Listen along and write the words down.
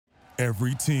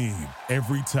Every team,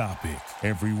 every topic,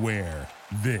 everywhere.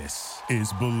 This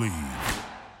is Believe.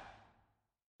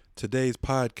 Today's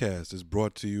podcast is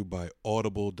brought to you by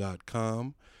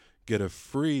Audible.com. Get a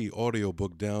free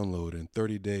audiobook download and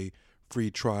 30-day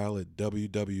free trial at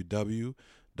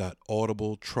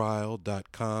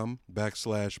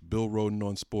www.audibletrial.com/Bill Rhoden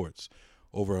on Sports.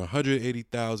 Over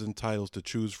 180,000 titles to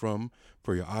choose from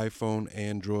for your iPhone,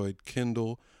 Android,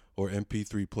 Kindle, or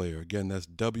MP3 player. Again, that's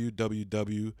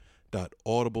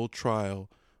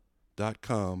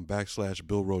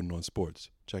www.audibletrial.com/Bill Rhoden on Sports.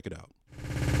 Check it out.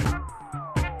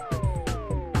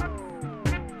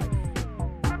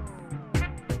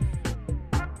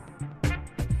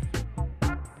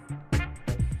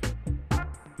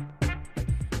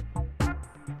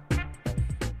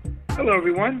 Hello,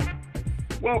 everyone.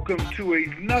 Welcome to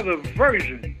another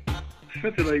version,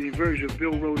 scintillating version of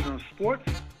Bill Rhoden on Sports.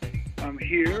 I'm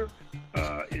here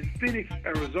in Phoenix,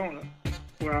 Arizona,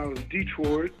 where I was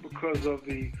detoured because of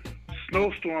the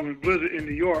snowstorm and blizzard in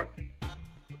New York.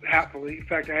 Happily, in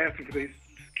fact, I asked them if they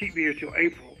keep me here till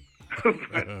April.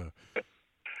 but I'm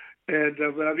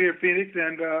here in Phoenix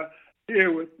and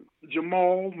here with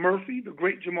Jamal Murphy, the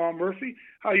great Jamal Murphy.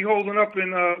 How you holding up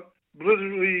in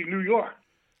blizzardly New York?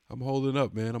 I'm holding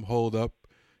up, man. I'm holed up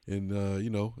in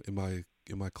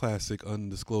in my classic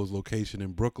undisclosed location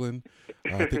in Brooklyn.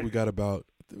 I think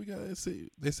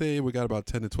they say we got about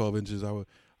 10 to 12 inches. I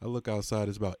look outside,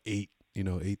 it's about 8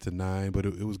 to 9, but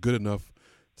it was good enough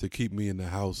to keep me in the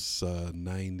house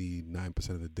 99%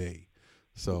 of the day.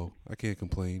 So I can't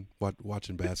complain.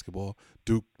 Watching basketball.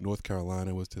 Duke, North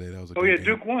Carolina was today. That was a good game.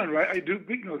 Duke won, right? Duke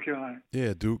beat North Carolina.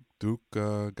 Yeah, Duke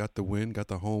got the win, got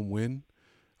the home win.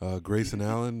 Grayson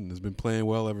Allen has been playing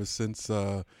well ever since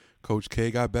Coach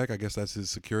K got back. I guess that's his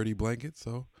security blanket.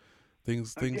 So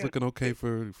things looking okay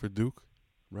for Duke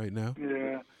right now.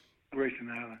 Yeah, Grayson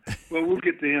Allen. Well, we'll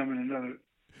get to him in another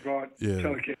broad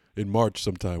telecast. In March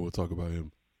sometime we'll talk about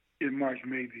him. In March,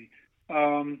 maybe.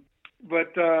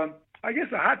 But I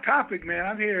guess a hot topic, man.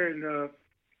 I'm here in,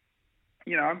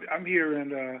 I'm here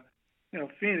in,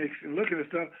 Phoenix and looking at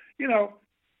stuff.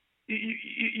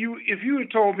 If you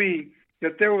had told me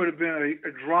that there would have been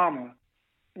a drama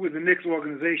with the Knicks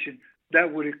organization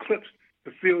that would eclipse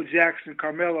the Phil Jackson,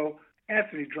 Carmelo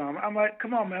Anthony drama, I'm like,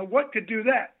 come on, man, what could do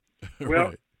that? Well,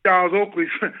 Right. Charles Oakley,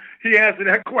 he answered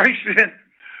that question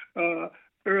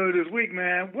earlier this week,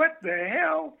 man. What the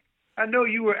hell? I know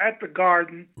you were at the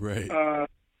Garden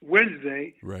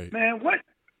Wednesday. Right. Man, what?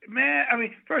 Man, I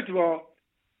mean, first of all,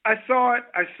 I saw it.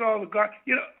 I saw the Garden.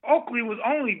 Oakley was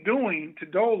only doing to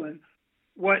Dolan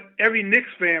what every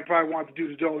Knicks fan probably wanted to do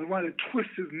to Dolan. He wanted to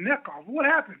twist his neck off. What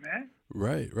happened, man?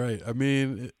 Right. I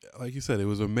mean, like you said, it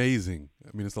was amazing. I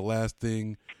mean, it's the last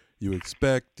thing you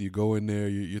expect. You go in there,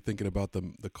 you're thinking about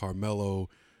the Carmelo,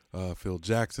 Phil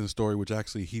Jackson story, which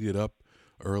actually heated up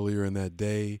earlier in that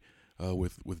day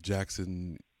with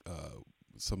Jackson,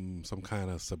 some kind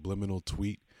of subliminal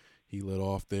tweet he let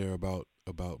off there about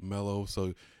Melo.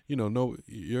 So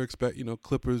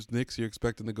Clippers, Knicks, you're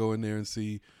expecting to go in there and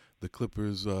see the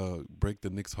Clippers break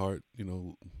the Knicks' heart,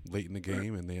 late in the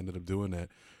game, and they ended up doing that.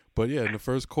 But yeah, in the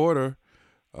first quarter,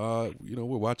 we're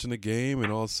watching the game,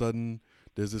 and all of a sudden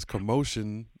there's this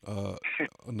commotion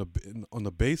on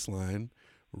the baseline,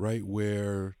 right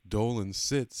where Dolan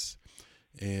sits,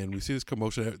 and we see this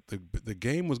commotion. The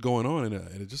game was going on, and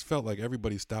it just felt like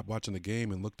everybody stopped watching the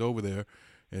game and looked over there,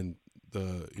 and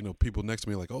the people next to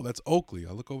me are like, oh, that's Oakley.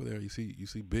 I look over there, you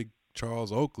see big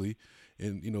Charles Oakley,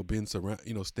 and being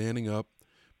standing up,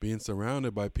 being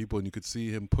surrounded by people, and you could see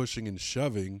him pushing and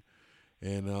shoving,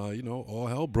 and all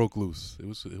hell broke loose. It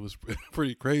was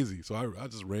pretty crazy. So I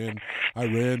just ran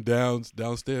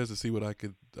downstairs to see what I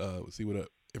could see what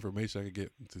information I could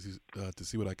get to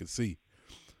see what I could see.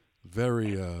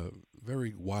 Very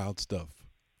very wild stuff.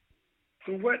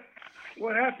 So what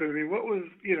happened? I mean, what was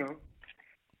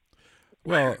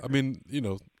Well, I mean,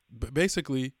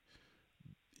 basically,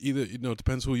 either it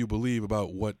depends who you believe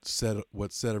about what set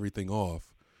everything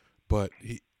off, but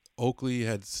Oakley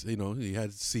had he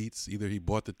had seats. Either he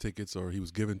bought the tickets or he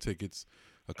was given tickets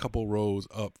a couple rows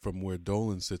up from where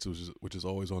Dolan sits, which is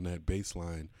always on that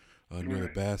baseline near the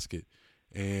basket,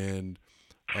 and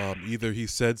either he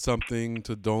said something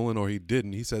to Dolan or he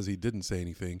didn't. He says he didn't say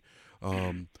anything.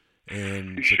 And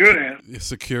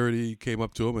security came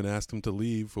up to him and asked him to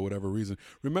leave for whatever reason.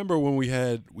 Remember when we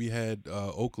had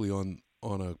Oakley on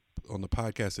the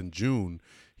podcast in June?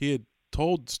 He had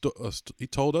told us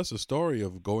a story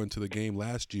of going to the game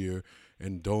last year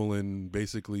and Dolan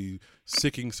basically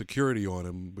sicking security on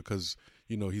him because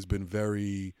he's been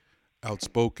very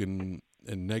outspoken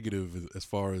negative as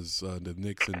far as the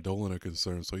Knicks and Dolan are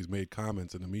concerned. So he's made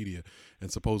comments in the media,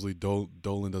 and supposedly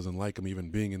Dolan doesn't like him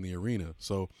even being in the arena.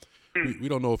 So we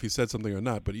don't know if he said something or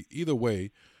not. But either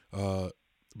way,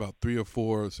 about 3 or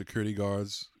 4 security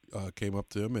guards came up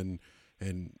to him,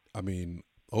 and I mean,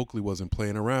 Oakley wasn't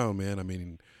playing around, man. I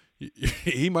mean,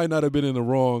 he might not have been in the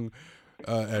wrong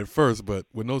at first, but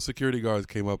when those security guards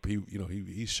came up,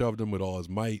 he shoved him with all his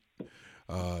might.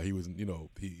 He was,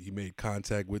 he made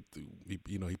contact with, he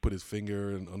put his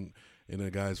finger in a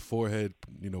guy's forehead,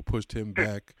 pushed him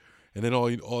back, and then all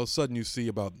of a sudden you see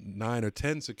about 9 or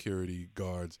 10 security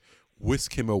guards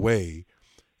whisk him away,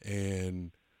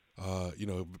 and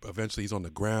eventually he's on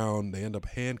the ground. They end up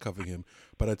handcuffing him.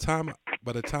 By the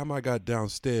time I got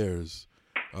downstairs,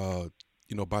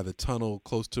 by the tunnel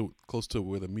close to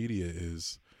where the media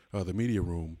is, the media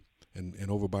room, and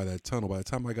over by that tunnel. By the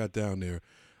time I got down there,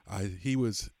 I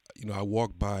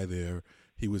walked by there.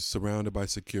 He was surrounded by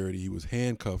security. He was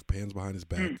handcuffed, hands behind his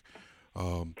back.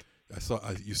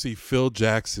 You see Phil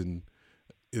Jackson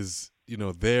is,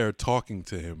 there talking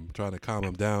to him, trying to calm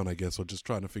him down, I guess, or just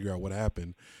trying to figure out what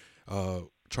happened.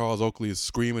 Charles Oakley is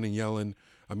screaming and yelling.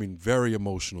 I mean, very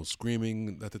emotional,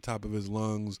 screaming at the top of his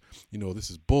lungs. This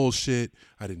is bullshit.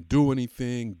 I didn't do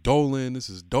anything. Dolan, this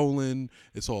is Dolan.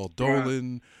 It's all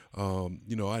Dolan. I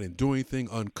didn't do anything.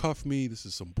 Uncuff me. This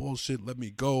is some bullshit. Let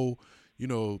me go.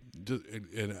 Just,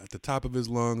 and at the top of his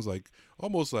lungs,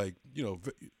 almost, he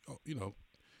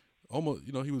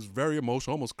was very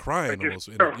emotional, almost crying,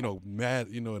 mad,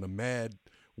 in a mad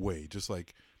way. Just it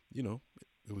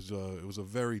was a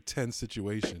very tense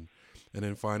situation. And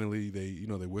then finally, they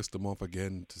whisked him off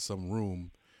again to some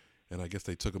room, and I guess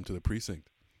they took him to the precinct.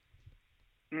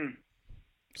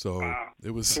 So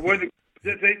it was. So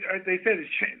they said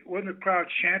wasn't the crowd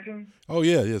chanting? Oh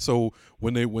yeah. So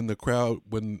when the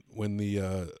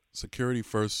security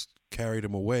first carried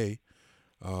him away,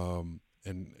 and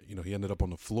he ended up on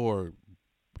the floor.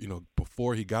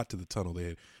 Before he got to the tunnel,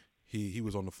 he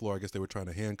was on the floor. I guess they were trying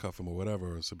to handcuff him or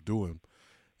whatever, or subdue him.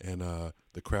 And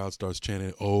the crowd starts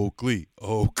chanting, "Oakley,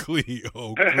 Oakley,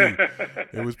 Oakley."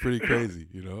 It was pretty crazy,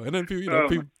 And then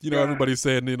everybody's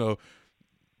saying,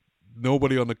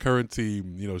 nobody on the current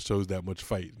team, shows that much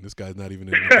fight. And this guy's not even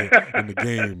in the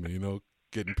game,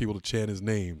 getting people to chant his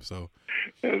name. So,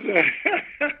 that's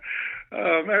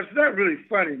not really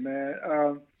funny,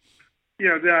 man.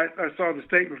 Then I saw the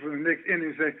statement from the Knicks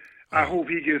Indians say, "I hope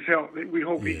he gets help. We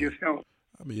hope he gets help."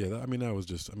 That was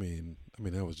just.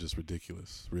 That was just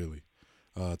ridiculous, really,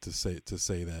 to say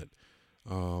that.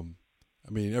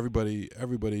 Everybody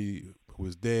who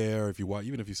was there,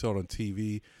 even if you saw it on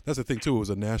TV, that's the thing too. It was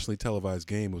a nationally televised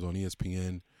game. It was on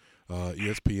ESPN.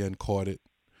 ESPN caught it.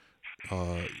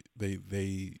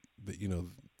 They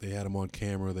had him on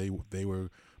camera. They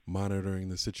were monitoring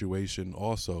the situation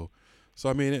also. So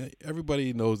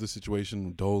everybody knows the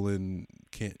situation. Dolan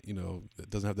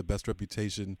doesn't have the best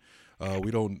reputation. We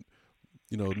don't.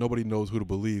 Nobody knows who to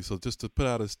believe. So just to put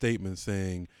out a statement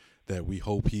saying that we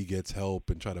hope he gets help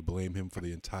and try to blame him for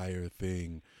the entire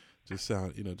thing, just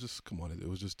come on. It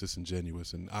was just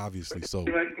disingenuous, and obviously so.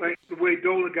 Like the way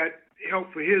Dolan got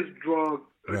help for his drug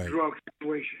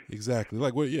situation. Exactly.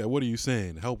 What are you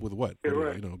saying? Help with what? Yeah,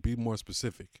 right. Be more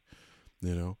specific.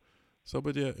 So,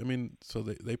 but yeah, so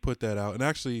they put that out, and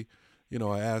actually,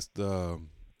 I asked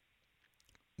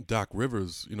Doc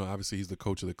Rivers. Obviously he's the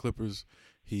coach of the Clippers.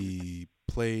 He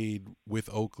played with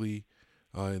Oakley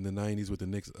in the 90s with the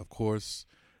Knicks, of course,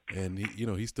 and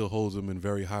he still holds him in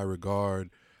very high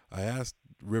regard. I asked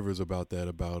Rivers about that,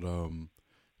 about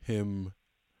him,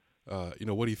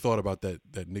 what he thought about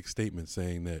that Knicks statement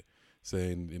saying they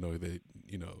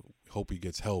hope he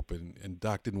gets help, and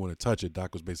Doc didn't want to touch it.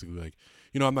 Doc was basically like,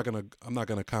 I'm not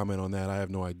gonna comment on that. I have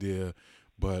no idea,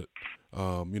 but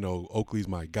Oakley's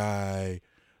my guy.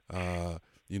 I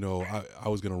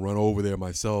was gonna run over there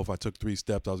myself. I took 3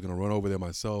 steps. I was gonna run over there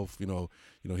myself. He was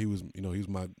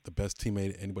the best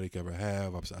teammate anybody could ever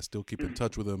have. I still keep in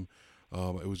touch with him.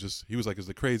 He was like, it's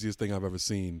the craziest thing I've ever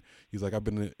seen. He's like, I've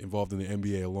been involved in the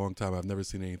NBA a long time. I've never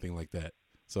seen anything like that.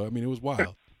 So it was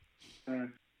wild.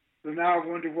 So now I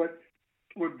wonder what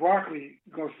Barkley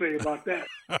gonna say about that.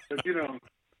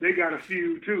 They got a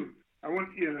few too.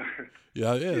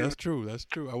 Yeah, that's true.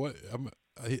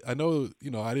 I know,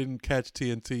 I didn't catch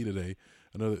TNT today.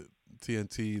 I know that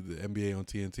TNT, the NBA on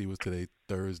TNT was today,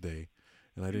 Thursday,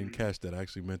 and I didn't catch that. I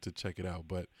actually meant to check it out.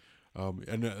 But,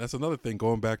 and that's another thing,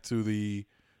 going back to the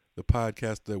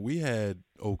podcast that we had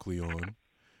Oakley on,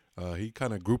 he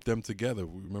kind of grouped them together.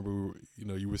 Remember,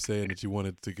 you were saying that you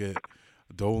wanted to get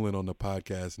Dolan on the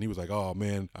podcast, and he was like, oh,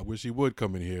 man, I wish he would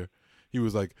come in here. He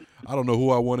was like, I don't know who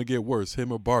I want to get worse,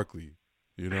 him or Barkley.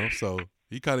 So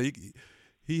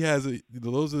he has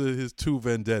those are his two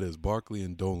vendettas, Barkley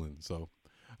and Dolan. So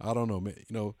I don't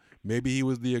know. Maybe he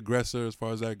was the aggressor as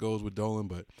far as that goes with Dolan,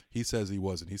 but he says he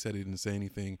wasn't. He said he didn't say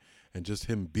anything, and just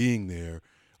him being there,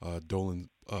 Dolan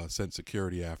sent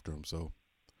security after him. So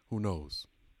who knows?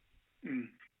 Who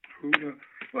knows?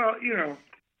 Well,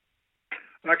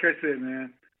 like I said,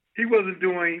 man, he wasn't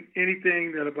doing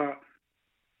anything that about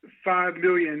 5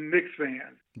 million Knicks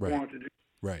fans wanted to do.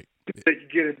 Right. They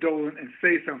could get at Dolan and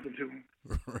say something to him.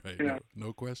 Right.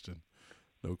 No question.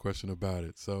 No question about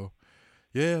it. So,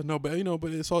 yeah, no, but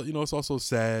but it's all it's also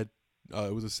sad.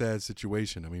 It was a sad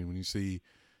situation. I mean, when you see,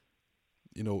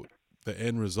 the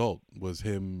end result was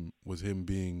him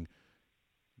being,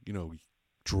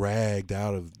 dragged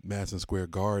out of Madison Square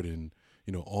Garden,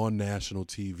 on national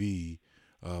TV,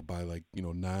 by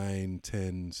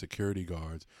 9-10 security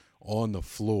guards on the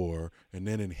floor, and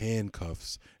then in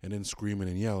handcuffs, and then screaming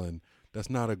and yelling. That's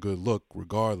not a good look,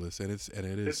 regardless, and it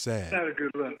is sad. It's not a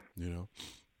good look. Yeah,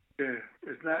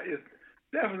 it's not. It's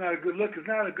definitely not a good look. It's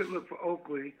not a good look for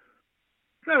Oakley.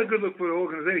 It's not a good look for the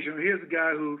organization. Here's a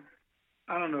guy who,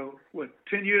 I don't know,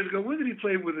 10 years ago. When did he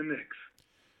play with the Knicks?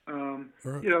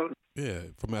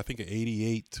 Yeah, from I think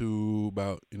 '88 to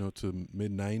about to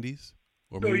mid '90s.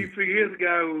 So you figure here's a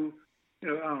guy who, I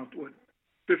don't know,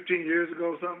 15 years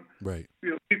ago or something. Right.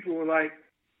 People were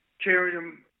carrying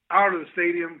him out of the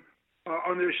stadium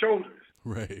on their shoulders.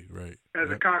 Right. As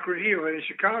a conquering hero. And in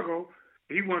Chicago,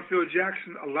 he won Phil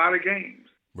Jackson a lot of games.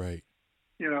 Right.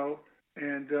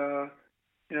 And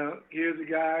here's a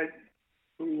guy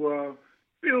who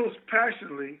feels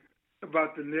passionately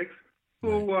about the Knicks,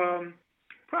 who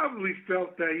probably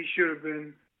felt that he should have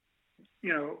been,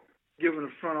 given a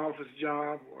front office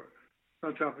job or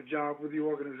some type of job with the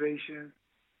organization.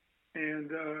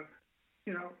 And,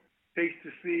 hates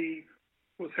to see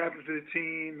what's happened to the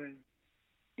team. And,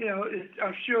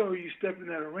 I'm sure you step in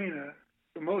that arena,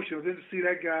 emotional, then to see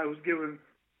that guy who's given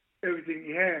everything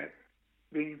he had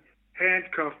being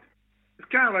handcuffed. It's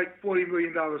kind of like $40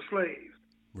 million slaves.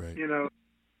 Right.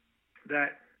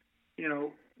 That,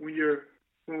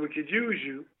 when we could use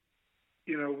you,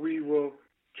 we will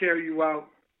carry you out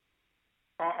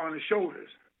on the shoulders.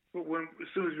 But as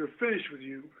soon as we're finished with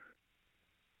you,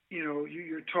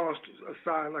 you're tossed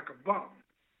aside like a bum,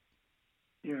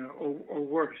 or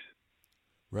worse.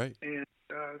 Right. And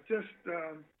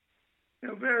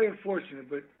very unfortunate.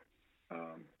 But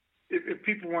if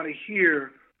people want to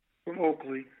hear from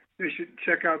Oakley, they should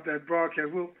check out that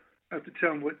broadcast. We'll have to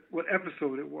tell them what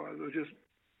episode it was, or just.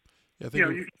 Yeah,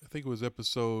 I think it was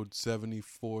episode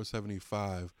 74,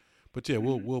 75. But yeah,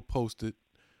 we'll post it.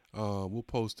 We'll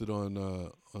post it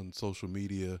on social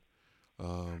media.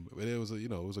 It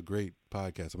was a great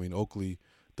podcast. I mean, Oakley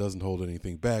doesn't hold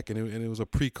anything back, and it was a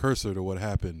precursor to what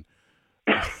happened,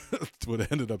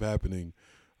 what ended up happening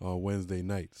Wednesday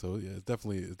night. So yeah, it's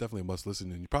definitely a must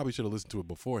listen, and you probably should have listened to it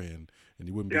beforehand, and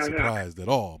you wouldn't be surprised at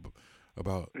all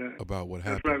about what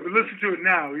happened. That's right. But listen to it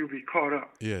now, you'll be caught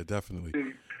up. Yeah, definitely.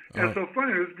 And so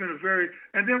funny. It's been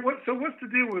and then what's the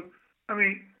deal with? I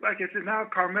mean, like I said, now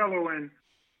Carmelo and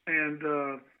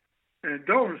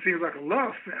Dolan seems like a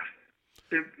love fest.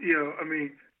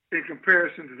 In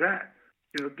comparison to that,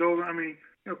 Dolan.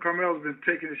 Carmelo's been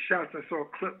taking his shots. I saw a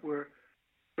clip where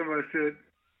somebody said,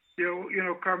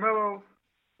 Carmelo,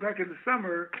 back in the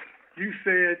summer, you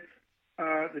said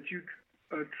that you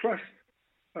trust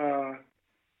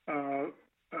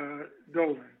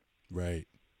Dolan. Right.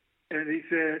 And he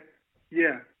said,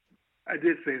 yeah, I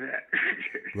did say that.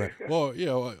 Right. Well,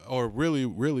 or really,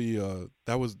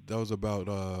 that was about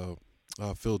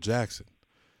Phil Jackson.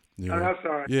 I'm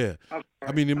sorry. Yeah. I'm sorry.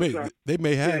 I mean, they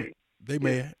may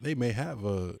have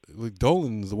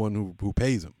Dolan's the one who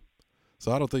pays him,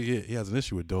 so I don't think he has an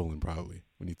issue with Dolan probably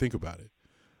when you think about it.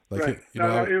 Right. It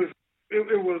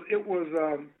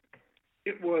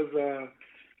was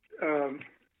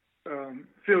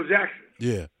Phil Jackson.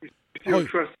 Yeah. Still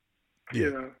trust.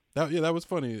 Yeah. That was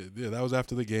funny. Yeah, that was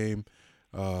after the game.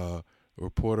 A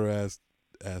reporter asked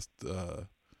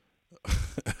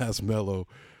Melo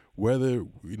whether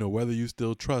you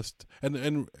still trust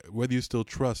and whether you still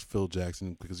trust Phil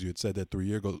Jackson, because you had said that 3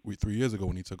 years ago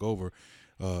when he took over,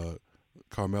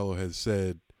 Carmelo had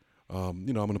said, I'm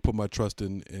going to put my trust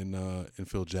in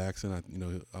Phil Jackson.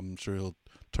 I'm sure he'll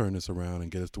turn this around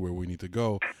and get us to where we need to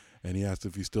go. And he asked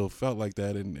if he still felt like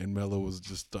that, and Melo was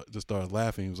just started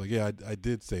laughing. He was like, "Yeah, I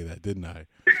did say that, didn't I?"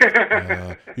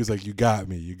 He was like, "You got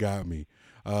me."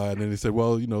 And then he said,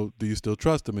 "Well, do you still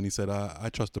trust him?" And he said, "I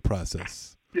trust the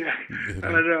process." Yeah,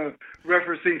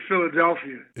 referencing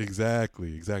Philadelphia.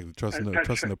 Exactly. Trusting the process. I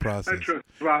trust the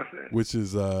process. Which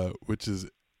is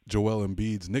Joel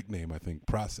Embiid's nickname, I think,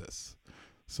 Process.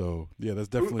 So yeah, that's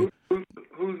definitely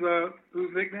whose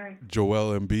nickname?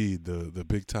 Joel Embiid, the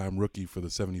big time rookie for the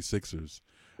 76ers.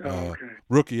 Oh, okay.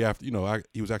 Rookie after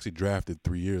he was actually drafted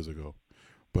 3 years ago,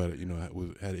 but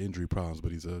had injury problems.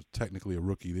 But he's technically a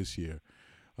rookie this year,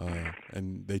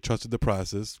 and they trusted the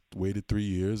process, waited 3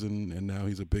 years, and now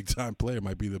he's a big time player.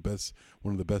 Might be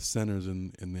one of the best centers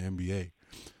in the NBA.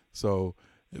 So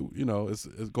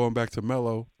it's going back to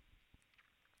Melo.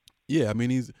 Yeah, I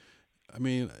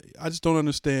I just don't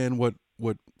understand what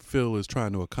Phil is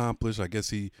trying to accomplish. I guess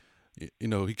he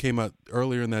came out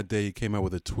earlier in that day. He came out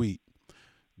with a tweet.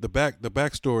 The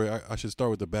backstory. I should start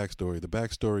with the backstory. The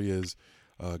backstory is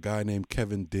a guy named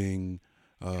Kevin Ding,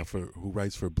 who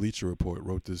writes for Bleacher Report,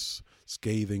 wrote this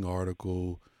scathing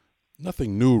article.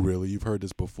 Nothing new, really. You've heard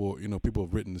this before. People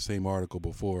have written the same article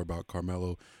before about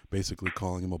Carmelo, basically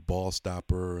calling him a ball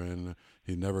stopper and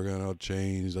he's never going to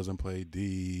change, doesn't play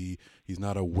D, he's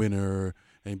not a winner.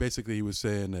 And basically he was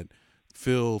saying that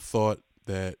Phil thought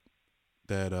that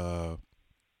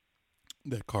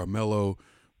Carmelo,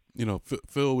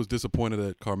 Phil was disappointed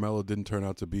that Carmelo didn't turn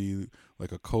out to be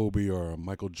like a Kobe or a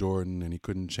Michael Jordan, and he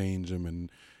couldn't change him, and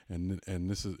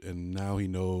now he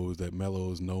knows that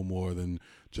Melo is no more than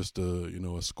just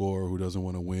a scorer who doesn't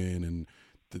want to win, and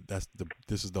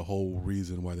this is the whole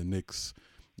reason why the Knicks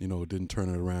didn't turn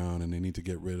it around, and they need to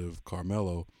get rid of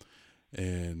Carmelo.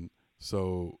 And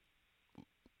so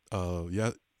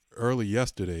early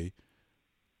yesterday,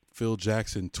 Phil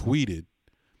Jackson tweeted,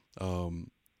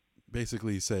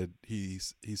 basically said he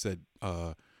said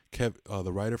the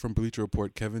writer from Bleacher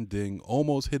Report, Kevin Ding,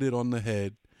 almost hit it on the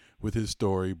head with his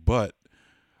story, but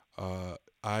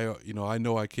I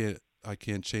know I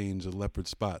can't change the leopard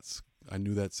spots. I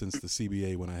knew that since the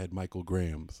CBA when I had Michael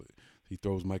Graham. So he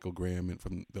throws Michael Graham in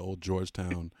from the old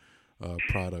Georgetown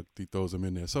product. He throws him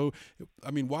in there. So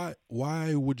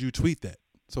why would you tweet that?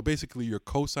 So basically, you're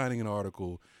co-signing an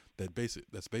article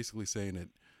that's basically saying that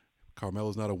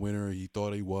Carmelo's not a winner. He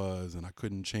thought he was, and I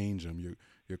couldn't change him.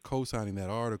 You're co-signing that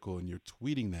article and you're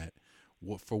tweeting that.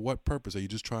 For what purpose? Are you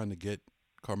just trying to get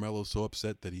Carmelo so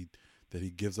upset that he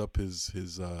gives up his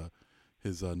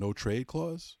no trade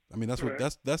clause? I mean,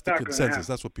 that's that's the consensus.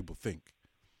 That's what people think.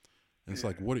 And it's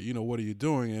like, what are you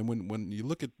doing? And when you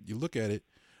look at it,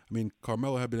 I mean,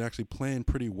 Carmelo had been actually playing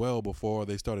pretty well before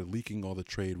they started leaking all the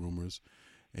trade rumors,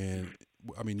 and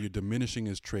I mean, you're diminishing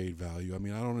his trade value. I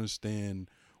mean, I don't understand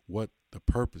what the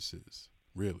purpose is,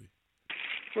 really.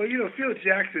 Well, Phil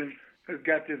Jackson has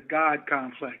got this God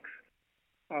complex,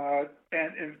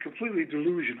 and completely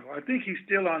delusional. I think he's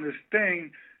still on this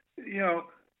thing, the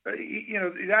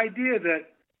idea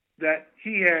that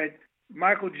he had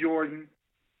Michael Jordan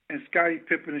and Scottie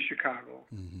Pippen in Chicago,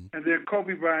 mm-hmm. and then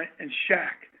Kobe Bryant and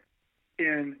Shaq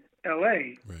in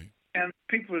L.A. Right. And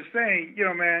people are saying,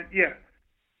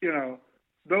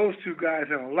 those two guys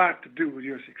have a lot to do with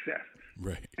your success.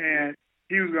 Right. And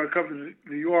he was going to come to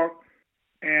New York,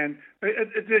 and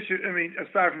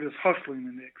aside from just hustling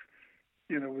the Knicks,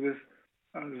 with this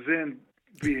Zen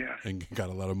BS. And got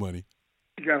a lot of money.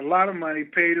 He got a lot of money,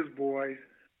 paid his boys,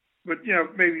 but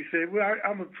maybe he said, "Well,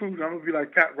 I'm going to be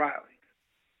like Pat Riley.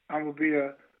 I'm going to be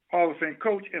a Hall of Fame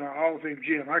coach and a Hall of Fame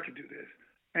GM. I can do this,"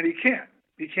 and he can't.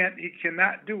 He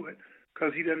cannot do it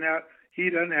because he doesn't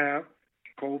have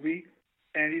Kobe,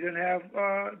 and he doesn't have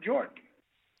Jordan.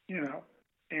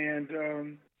 And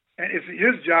it's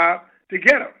his job to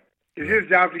get them. It's his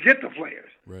job to get the players.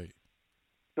 Right.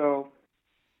 So,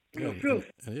 and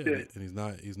he's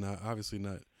not obviously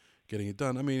not getting it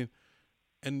done. I mean,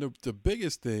 and the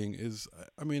biggest thing is,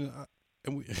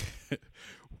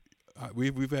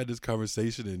 we've had this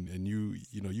conversation, and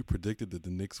you predicted that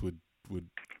the Knicks would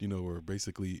were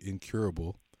basically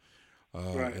incurable.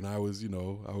 Right. And I was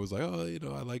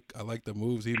like, I like the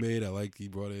moves he made. I like he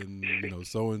brought in,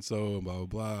 so and so and blah blah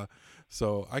blah.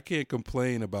 So I can't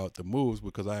complain about the moves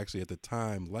because I actually at the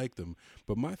time liked them.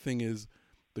 But my thing is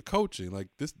the coaching. Like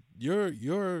this,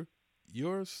 your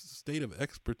state of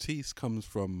expertise comes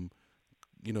from,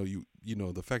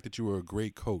 the fact that you were a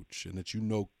great coach and that you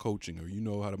know coaching or you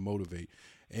know how to motivate,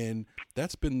 and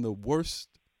that's been the worst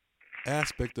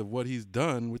aspect of what he's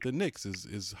done with the Knicks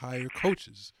is hire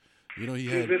coaches. He's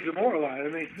been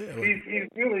demoralized. He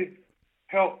really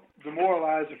helped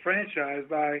demoralize the franchise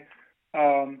by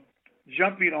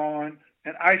jumping on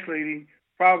and isolating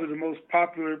probably the most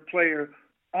popular player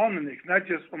on the Knicks, not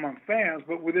just among fans,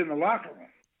 but within the locker room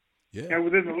and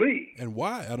within the league. And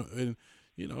why?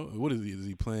 What is he? Is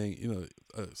he playing?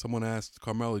 Someone asked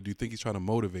Carmelo, "Do you think he's trying to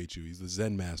motivate you? He's the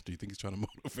Zen master. You think he's trying to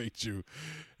motivate you?"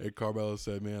 And Carmelo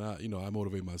said, "Man, I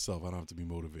motivate myself. I don't have to be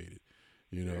motivated."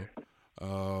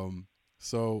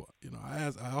 So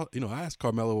I asked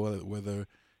Carmelo whether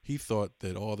he thought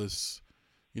that all this,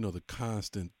 the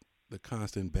constant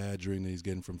badgering that he's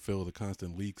getting from Phil, the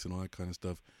constant leaks and all that kind of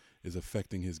stuff, is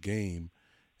affecting his game.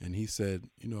 And he said,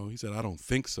 I don't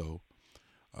think so.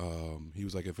 He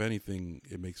was like, if anything,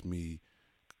 it makes me,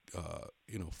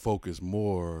 focus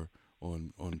more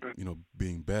on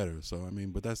being better. So I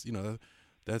mean, but that's a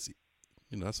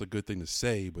good thing to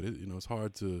say, but it's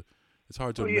hard to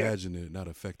imagine it not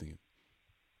affecting it.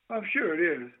 I'm sure it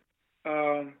is.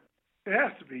 It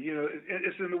has to be.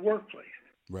 It's in the workplace.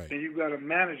 Right. And you've got a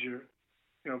manager,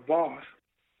 boss,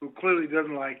 who clearly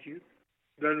doesn't like you,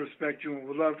 doesn't respect you, and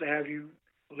would love to have you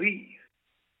leave.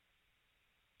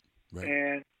 Right.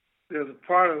 And there's a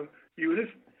part of you. This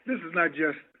is not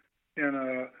just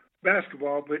in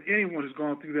basketball, but anyone who's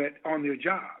gone through that on their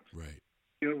jobs. Right.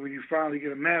 When you finally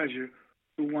get a manager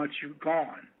who wants you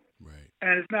gone. Right.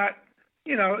 And it's not,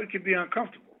 it can be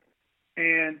uncomfortable.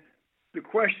 And the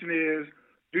question is,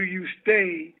 do you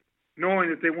stay knowing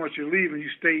that they want you to leave and you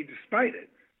stay despite it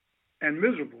and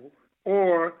miserable,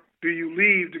 or do you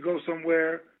leave to go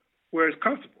somewhere where it's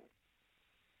comfortable?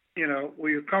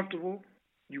 Where you're comfortable,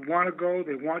 you want to go,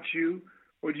 they want you,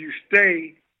 or do you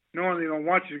stay knowing they don't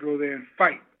want you to go there and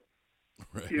fight?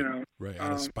 Right. Right.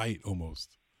 Out of spite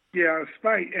almost. Yeah, out of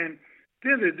spite. And at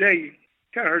the end of the day, you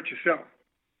kind of hurt yourself,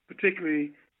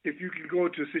 particularly if you can go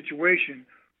to a situation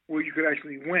where you could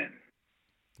actually win.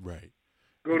 Right.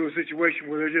 Go to a situation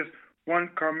where they're just one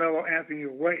Carmelo Anthony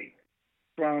away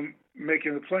from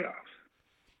making the playoffs.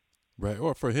 Right.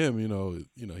 Or for him,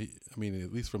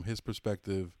 at least from his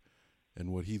perspective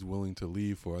and what he's willing to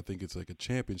leave for, I think it's like a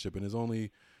championship. And there's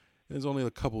only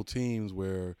a couple teams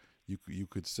where you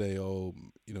could say,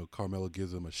 Carmelo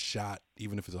gives him a shot,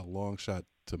 even if it's a long shot,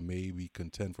 to maybe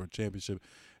contend for a championship,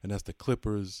 and that's the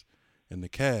Clippers and the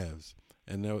Cavs.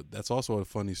 And that's also a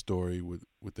funny story with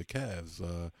the Cavs.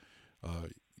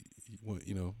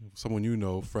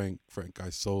 Someone Frank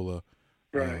Isola,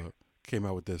 right, came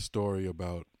out with that story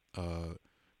about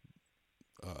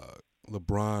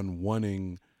LeBron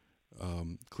wanting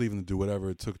Cleveland to do whatever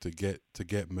it took to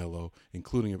get Melo,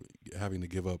 including having to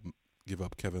give up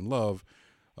Kevin Love.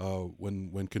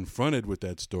 When confronted with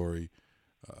that story,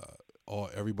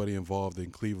 everybody involved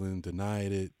in Cleveland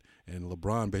denied it. And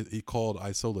LeBron, he called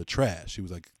Isola trash. He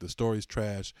was like, the story's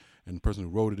trash, and the person who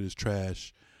wrote it is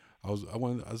trash. I was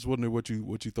wondering what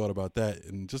you thought about that,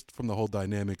 and just from the whole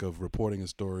dynamic of reporting a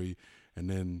story and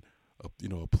then a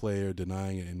player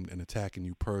denying it and attacking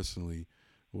you personally.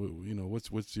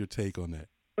 What's your take on that?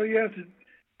 Well, yes,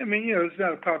 it's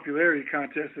not a popularity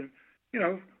contest, and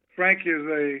Frank is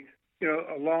a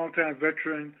longtime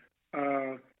veteran,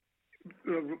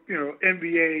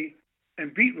 NBA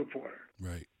and beat reporter.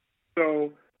 Right.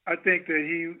 So I think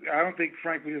that I don't think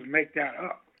Frank would just make that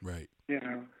up. Right.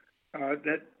 That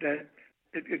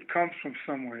it comes from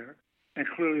somewhere, and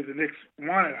clearly the Knicks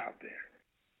want it out there.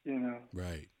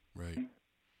 Right. Right.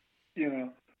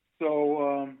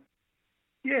 So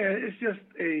it's just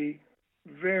a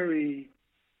very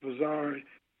bizarre,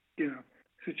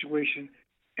 situation.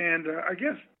 And I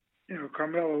guess,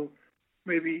 Carmelo,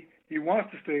 maybe he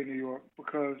wants to stay in New York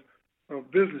because of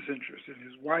business interests and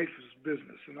his wife's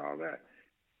business and all that.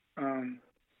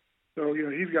 So,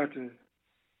 he's got to,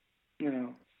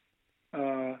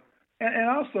 and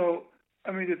also,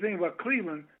 the thing about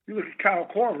Cleveland, you look at Kyle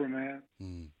Korver, man.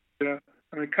 Mm.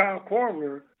 Kyle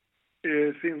Korver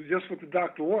seems just what the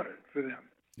doctor ordered for them.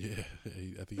 Yeah,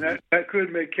 I think that could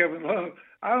make Kevin Love.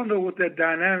 I don't know what that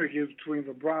dynamic is between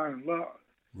LeBron and Love.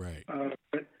 Right.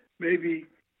 But maybe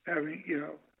having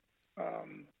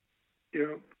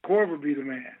Korver be the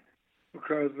man,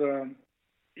 because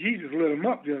he just lit him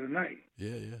up the other night.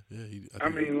 Yeah.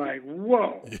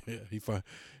 Whoa.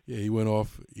 Yeah, he went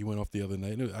off the other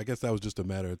night. I guess that was just a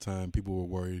matter of time. People were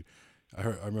worried. I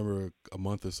remember a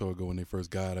month or so ago when they first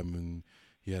got him, and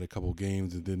he had a couple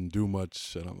games and didn't do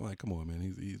much. And I'm like, come on,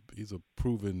 man. He's a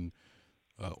proven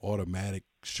automatic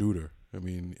shooter.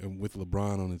 And with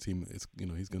LeBron on the team, it's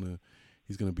he's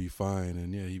gonna be fine.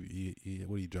 And yeah,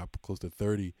 he dropped close to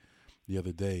 30 the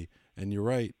other day. And you're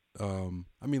right. Love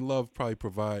probably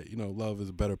Love is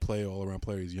a better player, all around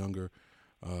player. He's younger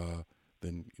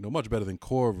than much better than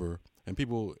Korver. And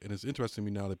it's interesting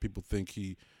to me now that people think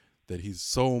that he's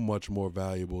so much more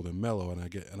valuable than Melo.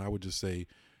 And I would just say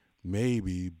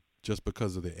maybe just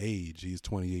because of the age. He's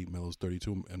 28, Melo's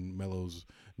 32, and Melo's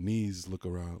knees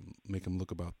make him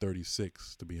look about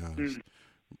 36, to be honest. Mm.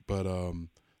 But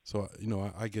so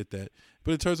I get that.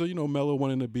 But in terms of Melo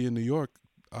wanting to be in New York,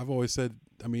 I've always said,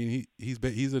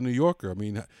 he's a New Yorker.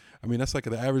 That's like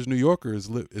the average New Yorker is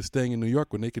staying in New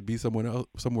York when they could be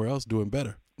somewhere else doing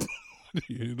better.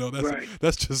 Right.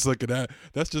 That's just like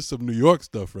that's just some New York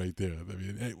stuff right there. I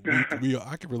mean,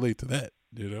 I can relate to that.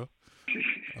 I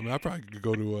mean, I probably could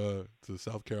go to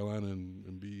South Carolina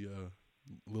and be a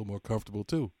little more comfortable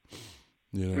too.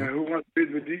 Yeah, who wants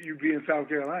to you be in South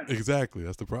Carolina? Exactly,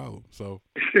 that's the problem. So,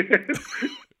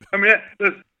 I mean,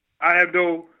 listen, I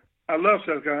love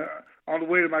South Carolina. On the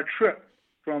way to my trip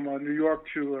from New York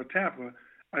to Tampa,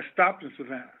 I stopped in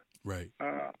Savannah. Right.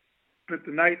 Spent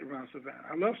the night around Savannah.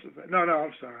 I love Savannah. No,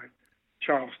 I'm sorry,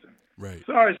 Charleston. Right.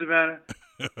 Sorry, Savannah.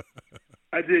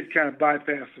 I did kind of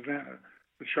bypass Savannah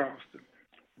for Charleston,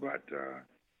 but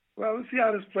well, let's see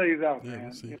how this plays out, man.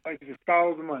 We'll see. Like just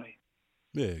follow the money.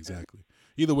 Yeah, exactly.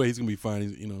 Either way, he's gonna be fine.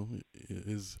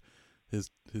 His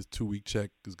 2-week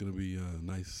check is gonna be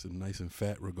nice and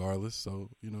fat, regardless. So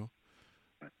he'll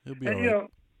be all right.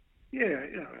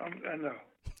 I know.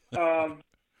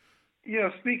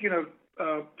 Speaking of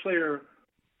player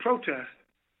protest,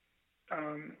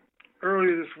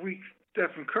 earlier this week,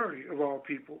 Stephen Curry, of all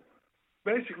people,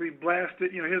 basically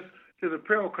blasted. His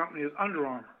apparel company is Under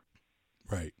Armour.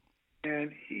 Right.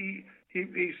 And he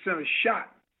sent a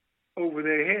shot over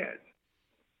their heads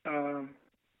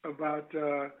about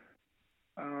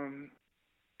I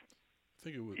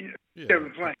think it was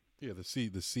Kevin Plank. Yeah, the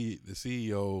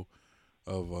CEO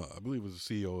of I believe it was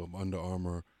the CEO of Under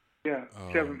Armour. Yeah,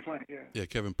 Kevin Plank. Yeah. Yeah,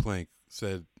 Kevin Plank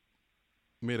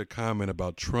made a comment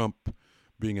about Trump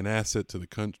being an asset to the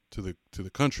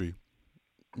country,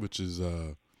 which is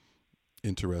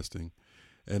interesting.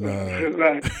 And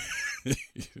right,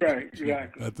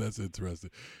 exactly. That's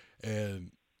interesting.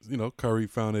 And Curry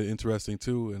found it interesting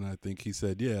too, and I think he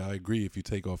said, "Yeah, I agree. If you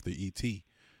take off the ET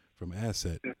from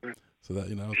asset." So that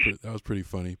that was pretty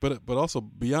funny. But also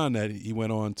beyond that, he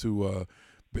went on to,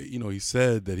 he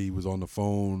said that he was on the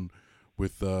phone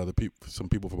with some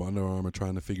people from Under Armour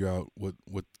trying to figure out what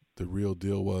the real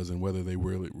deal was and whether they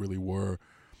really were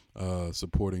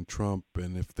supporting Trump,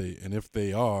 and if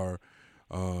they are,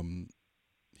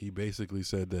 he basically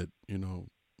said that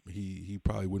he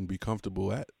probably wouldn't be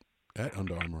comfortable at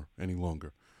Under Armour any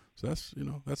longer. So I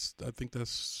think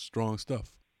that's strong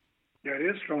stuff. Yeah, it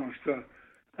is strong stuff.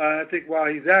 I think while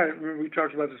he's at it, remember we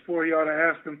talked about this before, he ought to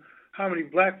ask him how many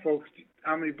black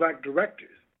directors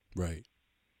right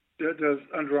does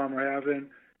Under Armour have, and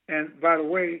by the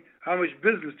way, how much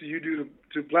business do you do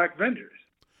to black vendors?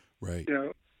 Right.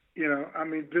 How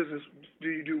many business do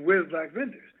you do with black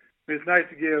vendors? It's nice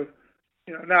to give,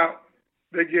 now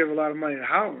they give a lot of money to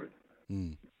Howard.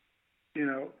 Under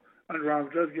Armour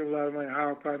does give a lot of money to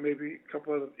Howard, probably maybe a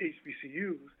couple of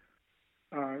HBCUs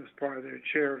as part of their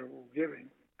charitable giving.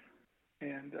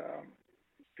 And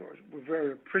we're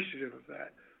very appreciative of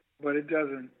that, but it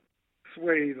doesn't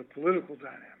sway the political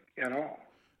dynamic at all.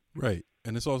 Right,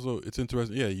 and it's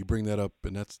interesting. Yeah, you bring that up,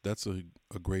 and that's a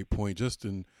great point. Just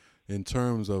in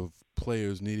terms of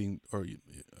players needing to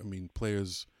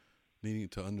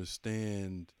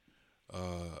understand,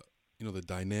 the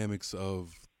dynamics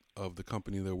of the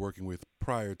company they're working with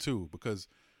prior to, because,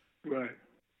 right,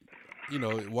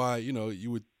 why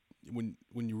you would when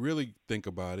you really think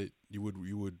about it, you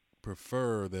would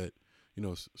prefer that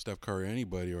Steph Curry,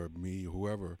 anybody, or me,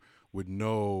 whoever, would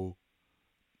know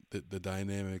the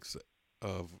dynamics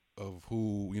of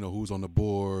who who's on the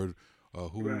board,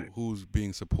 who's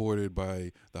being supported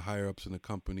by the higher ups in the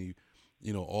company,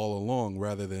 all along,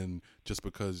 rather than just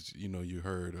because you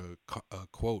heard a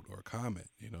quote or a comment.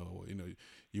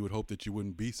 You would hope that you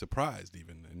wouldn't be surprised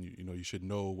even, and you should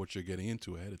know what you're getting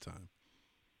into ahead of time.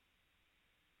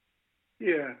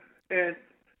 Yeah, and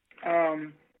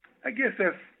I guess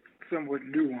that's somewhat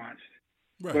nuanced,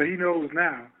 right. But he knows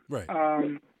now. Right.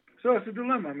 So it's a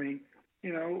dilemma. I mean,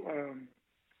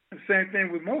 the same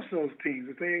thing with most of those teams.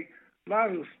 A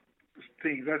lot of those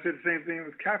teams, I said the same thing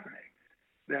with Kaepernick,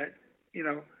 that,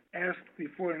 ask the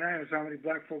 49ers how many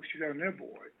black folks you got on their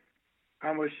board.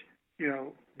 How much,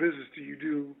 business do you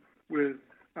do with,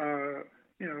 the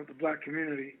black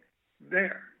community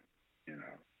there,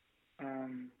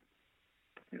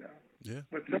 Yeah.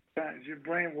 But sometimes you're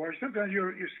brainwashed. Sometimes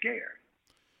you're scared.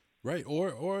 Right.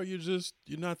 Or you're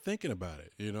not thinking about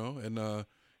it, and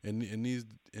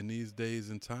in these days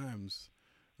and times,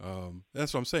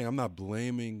 that's what I'm saying. I'm not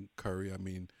blaming Curry. I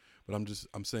mean, but I'm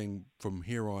saying from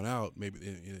here on out, maybe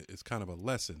it's kind of a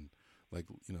lesson,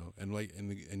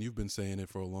 and you've been saying it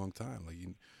for a long time. Like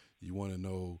you want to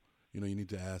know, you need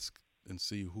to ask and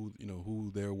see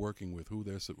who they're working with, who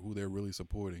they're really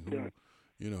supporting,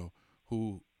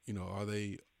 who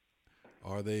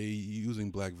are they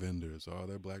using black vendors, are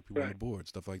there black people on the board,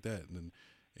 stuff like that,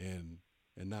 and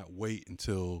not wait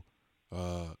until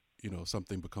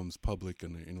something becomes public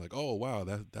and like, oh wow,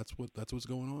 that's what's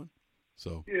going on.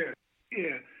 So yeah.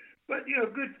 But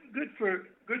good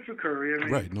for Curry. I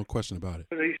mean, right, no question about it.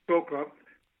 he spoke up,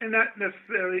 and not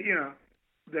necessarily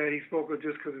that he spoke up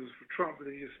just because it was for Trump, but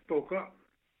he just spoke up.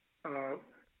 Uh,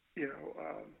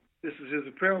 this is his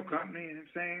apparel company, and I'm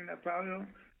saying I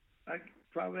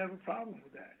probably have a problem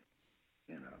with that.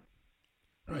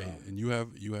 Right, and you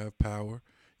have power.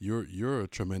 You're a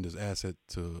tremendous asset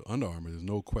to Under Armour. There's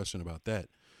no question about that.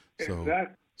 So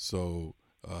exactly. So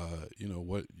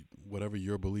whatever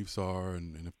your beliefs are,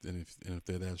 and if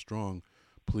they're that strong,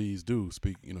 please do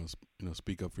speak.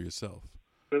 Speak up for yourself.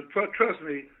 But trust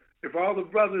me, if all the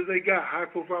brothers they got,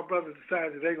 high-profile brothers,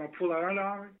 decide that they're gonna pull out Under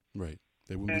Armour, right?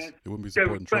 They wouldn't be Kevin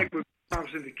supporting Trump. Would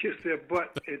Thompson to kiss their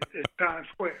butt at Times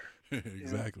Square.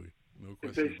 Exactly. No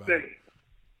If question they about stay. it.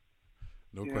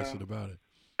 No question about it.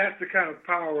 That's the kind of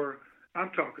power I'm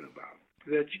talking about.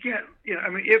 That you can't. I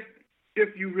mean,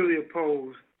 if you really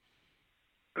oppose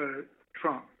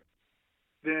Trump,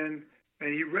 then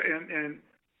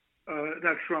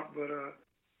not Trump, but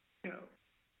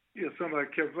somebody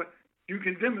Kevin, but you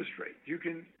can demonstrate. You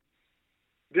can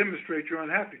demonstrate your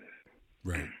unhappiness.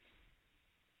 Right.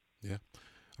 Yeah.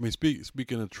 I mean,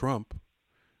 speaking of Trump,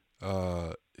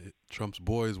 Trump's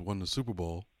boys won the Super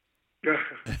Bowl.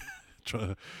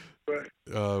 Right.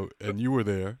 And you were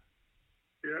there.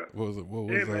 Yeah. What was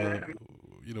man.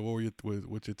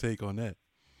 what's your take on that?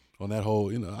 On that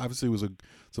whole, obviously it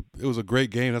was a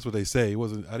great game. That's what they say.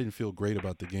 I didn't feel great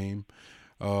about the game,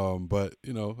 but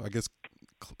I guess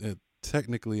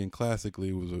technically and classically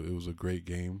it was a great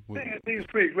game. I think it's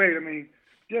pretty great. I mean,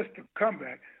 just a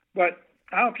comeback. But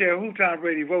I don't care who Tom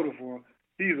Brady voted for.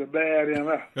 He's a bad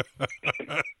MF.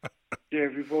 Yeah,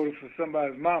 if he voted for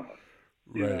somebody's mama.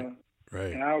 Right.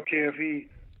 Right. And I don't care if he,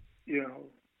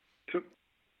 took,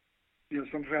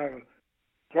 some kind of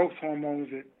growth hormones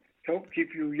that help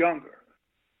keep you younger.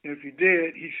 And if he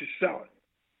did, he should sell it.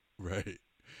 Right.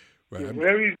 Right.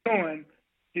 Whatever he's doing,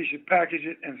 he should package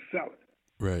it and sell it.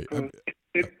 Right.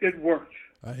 It works.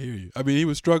 I hear you. I mean, he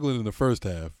was struggling in the first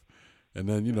half, and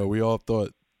then we all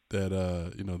thought that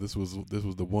this was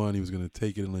the one he was going to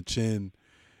take it in the chin,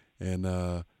 and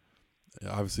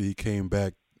obviously he came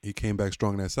back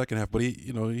strong in that second half. But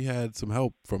he had some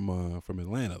help from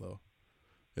Atlanta though,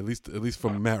 at least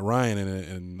from Matt Ryan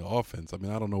and the offense. I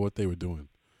mean, I don't know what they were doing.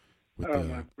 With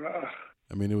my God.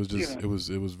 I mean, it was just it was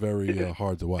very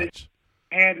hard to watch.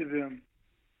 Handed them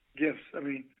gifts. I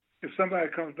mean, if somebody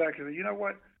comes back and says, you know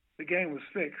what, the game was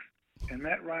fixed, and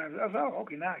Matt Ryan, I was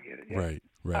okay, now I get it. Yeah.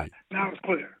 Right. Now it's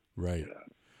clear. Right.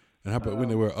 And how about when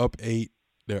they were up 8?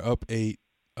 They're up 8.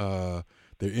 They're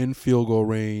in field goal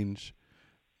range.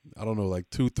 I don't know, like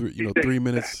 3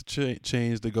 minutes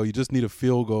change to go. You just need a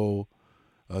field goal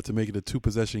to make it a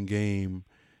 2-possession game,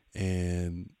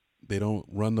 and they don't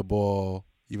run the ball,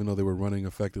 even though they were running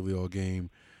effectively all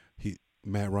game.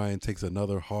 Matt Ryan takes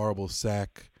another horrible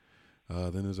sack.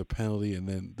 Then there's a penalty, and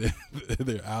then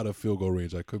they're out of field goal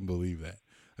range. I couldn't believe that.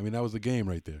 I mean, that was the game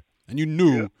right there. And you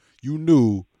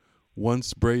knew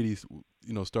once Brady,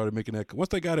 started making that. Once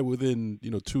they got it within,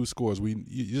 2 scores,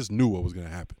 you just knew what was going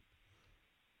to happen.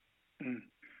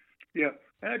 Yeah,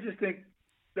 and I just think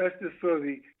that's just sort of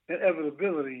the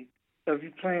inevitability of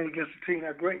you playing against a team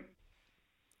that great.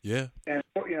 Yeah. And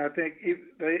I think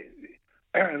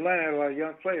Atlanta had a lot of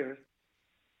young players,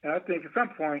 and I think at some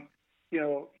point,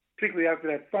 particularly after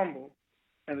that fumble,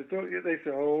 and they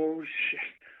said, "Oh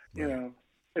shit," and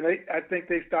I think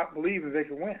they stopped believing they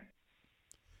could win.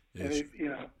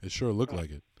 Yeah, it sure looked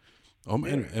like it.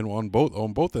 And on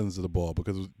both ends of the ball,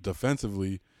 because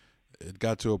defensively, it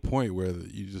got to a point where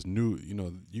you just knew,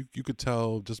 you could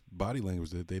tell just body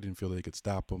language that they didn't feel they could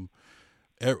stop them.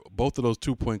 Both of those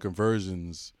 2-point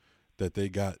conversions that they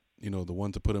got, the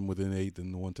one to put them within 8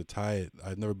 and the one to tie it.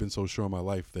 I'd never been so sure in my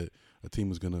life that a team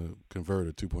was going to convert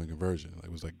a 2-point conversion.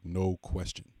 It was like no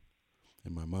question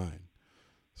in my mind.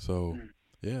 So,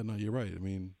 yeah, no, you're right. I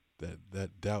mean,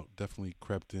 that doubt definitely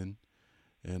crept in,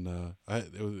 and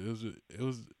it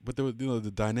was, but there was,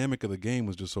 the dynamic of the game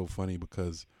was just so funny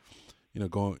because,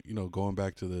 going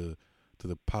back to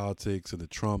the politics and the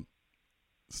Trump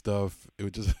stuff,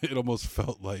 it almost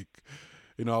felt like,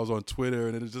 I was on Twitter,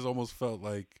 and it just almost felt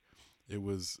like it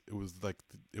was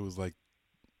like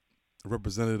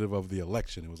representative of the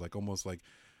election. It was like almost like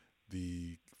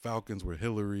the Falcons were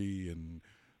Hillary and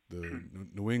the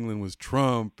New England was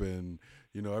Trump, and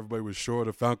everybody was sure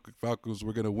the Falcons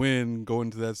were going to win going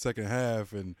into that second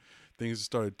half, and things just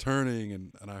started turning.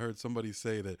 And I heard somebody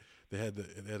say that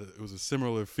it was a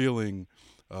similar feeling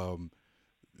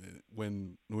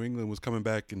when New England was coming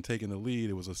back and taking the lead.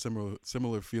 It was a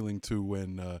similar feeling to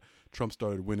when Trump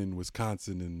started winning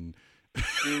Wisconsin and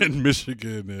and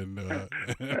Michigan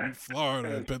and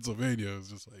Florida and Pennsylvania. It was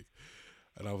just like,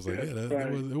 and I was like,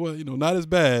 that was not as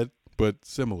bad, but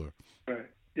similar. Right.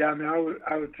 Yeah, I mean,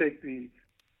 I would take the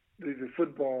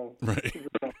football. Right.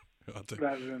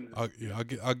 Rather than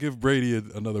I'll give Brady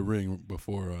another ring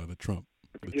before the Trump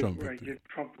victory. Get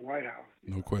Trump the White House.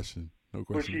 No question.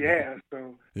 Which he has.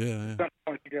 So yeah. At some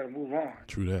point you got to move on.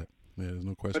 True that. Yeah, there's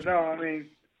no question. But no, I mean,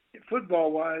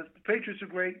 football wise, the Patriots are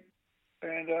great,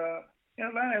 and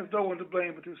Atlanta has no one to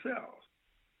blame but themselves.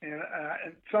 And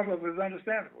some of it is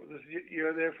understandable.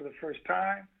 You're there for the first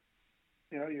time.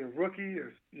 You're a rookie,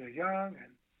 you're young,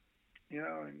 and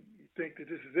and you think that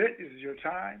this is it. This is your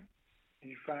time,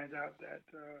 and you find out that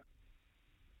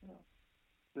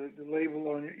the label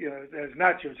on that's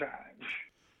not your time.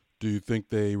 Do you think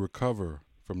they recover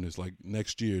from this? Like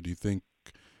next year, do you think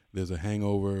there's a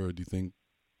hangover, or do you think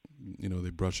they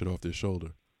brush it off their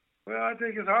shoulder? Well, I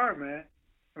think it's hard, man.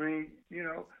 I mean,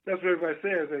 that's what everybody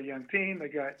says. They're a young team. They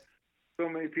got so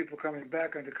many people coming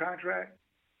back under contract,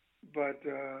 but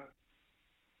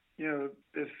there's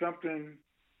something.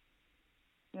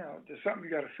 There's something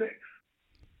you got to fix.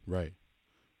 Right.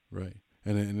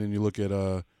 And then you look at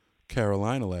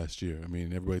Carolina last year. I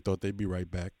mean, everybody thought they'd be right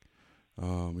back.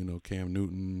 Cam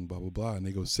Newton, blah blah blah, and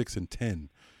they go 6-10,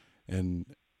 and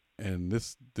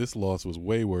this loss was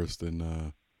way worse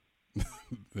than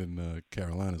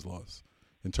Carolina's loss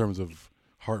in terms of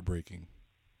heartbreaking.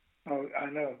 Oh, I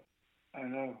know.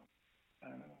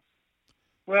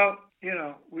 Well,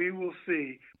 we will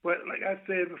see. But like I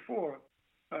said before,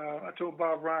 I told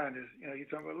Bob Ryan this. You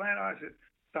talking about Atlanta? I said,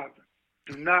 stop it.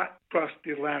 Do not trust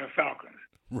the Atlanta Falcons.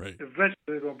 Right. Eventually,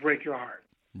 they're going to break your heart.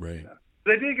 Right.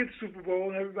 They did get the Super Bowl,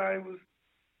 and everybody was,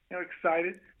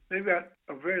 excited. They've got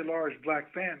a very large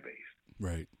black fan base.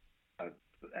 Right.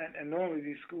 And normally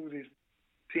these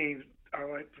teams are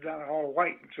like predominantly all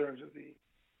white in terms of the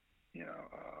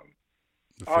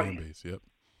the fan base. Yep.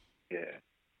 Yeah.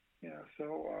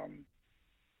 So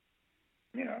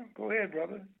go ahead,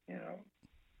 brother.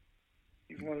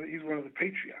 He's one of the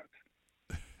patriots.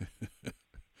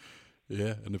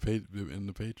 Yeah, and the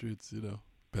Patriots,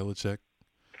 Belichick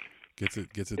gets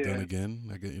it done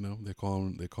again. I get they're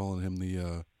calling him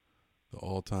the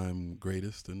all-time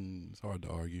greatest, and it's hard to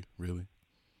argue, really.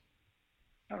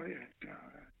 Oh yeah.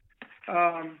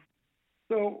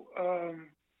 So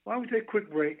why don't we take a quick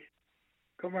break?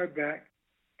 Come right back,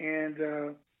 and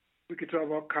we can talk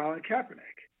about Colin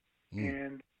Kaepernick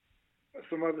and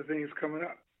some other things coming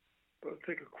up. So let's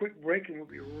take a quick break, and we'll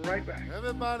be right back.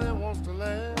 Everybody wants to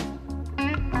laugh,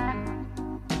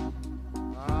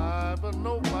 but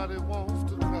nobody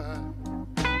wants to cry.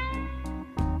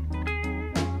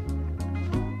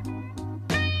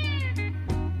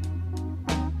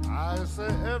 I say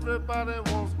everybody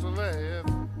wants to laugh,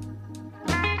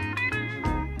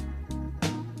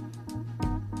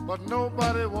 but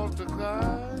nobody wants to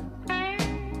cry.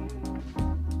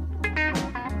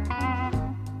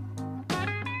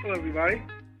 Hello, everybody.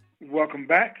 Welcome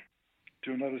back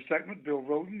to another segment. Bill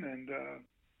Rhoden and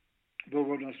Bill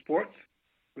Rhoden on Sports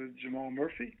with Jamal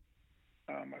Murphy,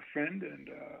 my friend and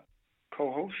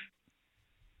co-host.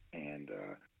 And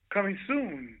coming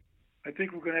soon, I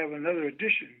think we're going to have another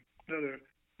edition, another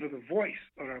voice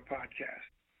on our podcast.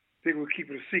 I think we'll keep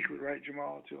it a secret, right,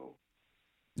 Jamal? Till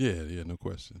yeah, no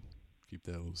question. Keep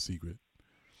that a little secret.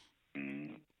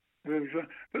 Really fun.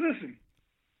 But listen,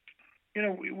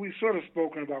 we've sort of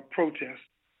spoken about protests,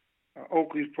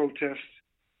 Oakley's protest,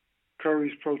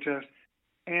 Curry's protest,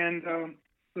 and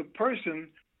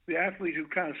the athlete who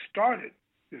kind of started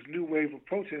this new wave of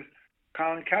protest,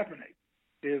 Colin Kaepernick,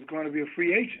 is going to be a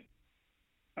free agent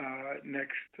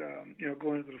next,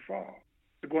 going into the fall.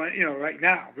 Right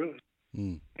now, really.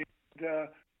 And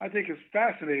I think it's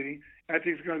fascinating. I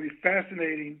think it's going to be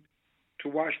fascinating to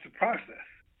watch the process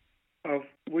of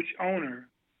which owner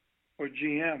or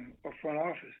GM or front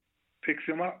office picks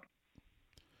him up.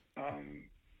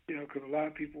 Because a lot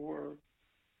of people were,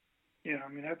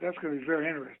 that's going to be very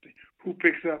interesting. Who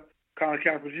picks up Colin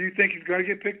Kaepernick? Do you think he's going to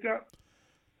get picked up?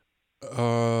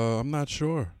 I'm not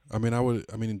sure.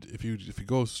 If you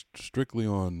go strictly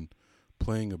on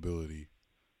playing ability,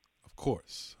 of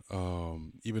course.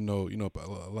 Even though a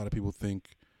lot of people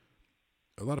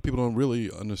don't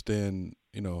really understand,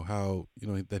 how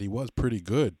that he was pretty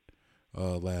good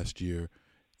last year.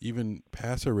 Even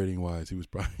passer rating wise,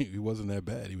 he wasn't that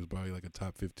bad. He was probably like a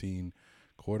top 15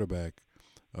 quarterback,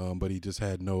 but he just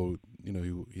had no, he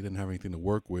didn't have anything to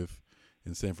work with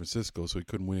in San Francisco, so he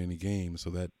couldn't win any games. So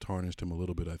that tarnished him a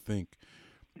little bit, I think.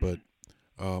 But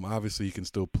obviously, he can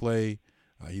still play.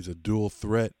 He's a dual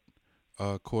threat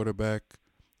quarterback.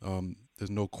 there's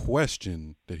no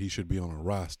question that he should be on a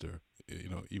roster. You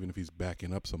know, even if he's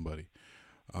backing up somebody.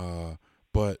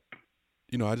 But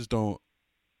you know, I just don't.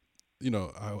 You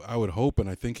know, I would hope, and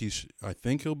I think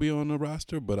he'll be on the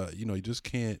roster. But you know, you just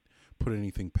can't put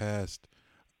anything past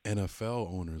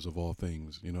NFL owners of all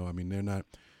things. You know, I mean, they're not.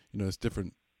 You know, it's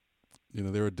different. You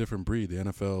know, they're a different breed. The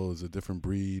NFL is a different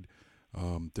breed,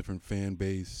 different fan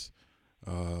base,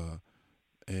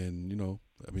 and you know,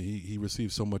 I mean, he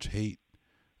received so much hate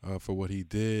for what he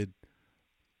did.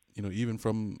 You know, even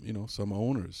from some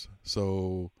owners.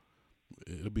 So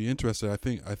it'll be interesting. I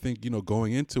think you know,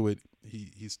 going into it,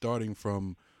 he's starting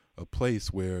from a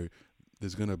place where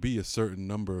there's going to be a certain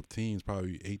number of teams,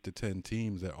 probably 8 to 10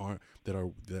 teams that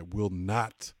will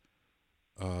not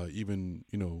even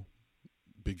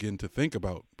begin to think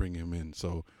about bringing him in.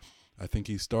 So I think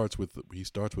he starts with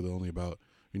only about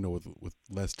with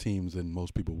less teams than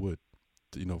most people would,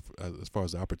 as far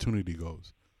as the opportunity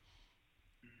goes.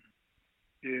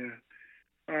 Yeah.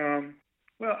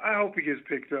 Well, I hope he gets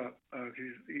picked up.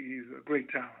 He's a great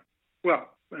talent. Well,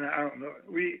 I don't know.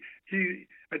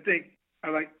 I think I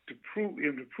like to prove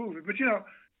it. But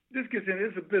this gets in.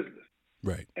 It's a business,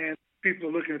 right? And people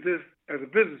are looking at this as a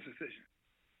business decision.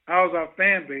 How's our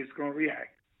fan base going to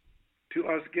react to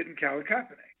us getting Colin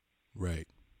Kaepernick? Right.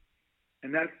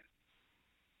 And that's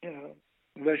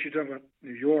unless you're talking about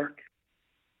New York.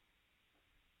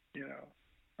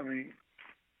 I mean,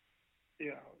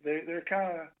 they're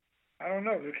kind of, I don't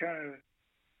know, they're kind of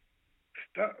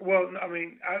stuck. Well, I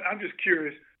mean, I'm just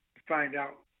curious to find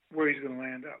out where he's going to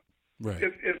land up. Right.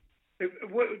 Do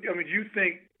you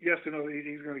think, yes or no,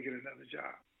 he's going to get another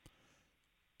job?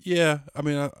 Yeah, I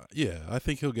mean, I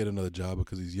think he'll get another job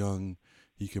because he's young.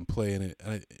 He can play in it.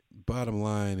 Bottom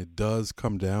line, it does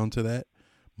come down to that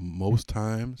most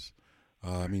times.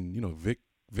 I mean,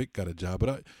 Vic got a job,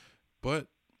 but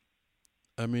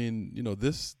I mean,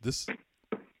 this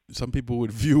some people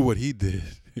would view what he did,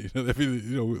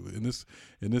 in this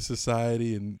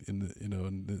society and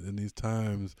in these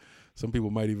times, some people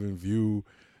might even view.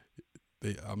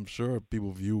 I'm sure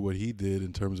people view what he did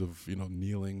in terms of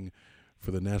kneeling for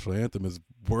the national anthem as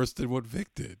worse than what Vic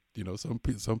did.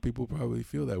 Some people probably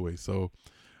feel that way. So,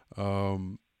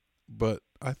 but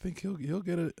I think he'll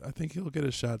get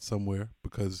a shot somewhere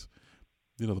because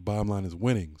the bottom line is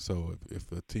winning. So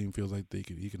if a team feels like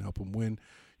he can help him win,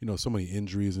 so many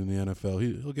injuries in the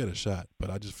NFL, he'll get a shot. But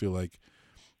I just feel like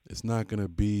it's not going to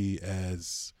be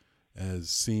as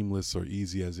seamless or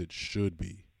easy as it should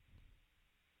be.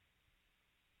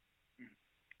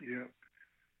 Yeah.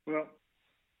 Well,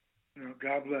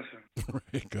 God bless him.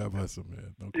 Right. God bless him,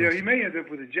 man. No question. He may end up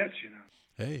with the Jets,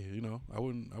 Hey, I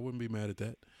wouldn't be mad at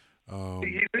that.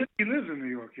 He lives in New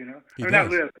York, He does. Not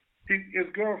lives. His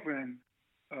girlfriend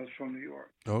is from New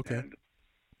York. Okay. And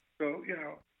so,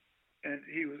 and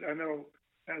he was, I know,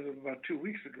 as of about 2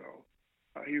 weeks ago,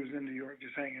 he was in New York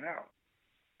just hanging out.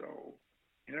 So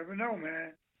you never know,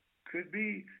 man. This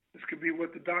could be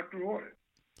what the doctor ordered.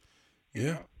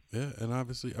 Yeah. Yeah, and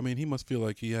obviously, I mean, he must feel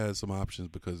like he has some options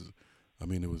because, I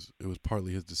mean, it was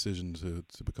partly his decision to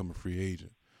become a free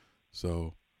agent.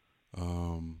 So,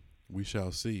 we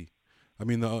shall see. I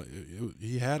mean,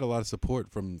 he had a lot of support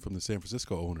from the San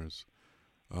Francisco owners.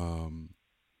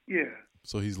 Yeah.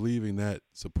 So he's leaving that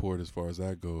support as far as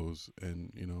that goes,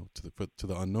 and to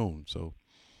the unknown. So,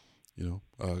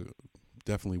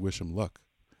 definitely wish him luck.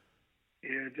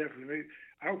 Yeah, definitely.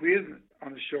 I hope he isn't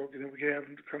on the show, because then we can have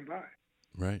him to come by.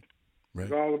 Right.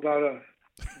 It's all about us.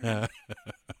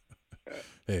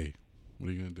 Hey, what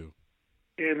are you gonna do?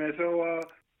 Yeah, man. So,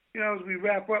 as we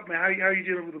wrap up, man, how are you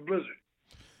dealing with the blizzard?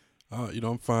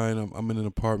 I'm fine. I'm in an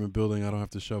apartment building. I don't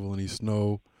have to shovel any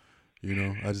snow.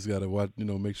 I just gotta watch.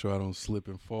 Make sure I don't slip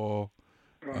and fall.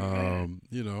 Because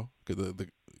the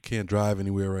can't drive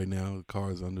anywhere right now. The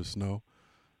car is under snow.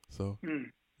 So,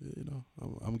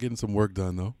 I'm getting some work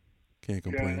done though. Can't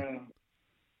complain.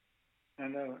 Yeah, I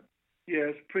know it. Yeah,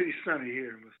 it's pretty sunny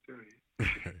here, I must tell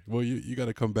you. Well, you got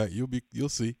to come back. You'll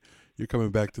see. You're coming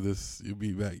back to this. You'll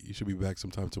be back. You should be back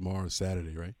sometime tomorrow,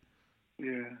 Saturday, right?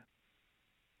 Yeah.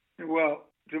 Well,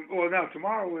 now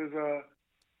tomorrow is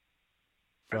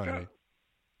Friday.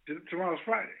 Tomorrow's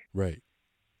Friday. Right.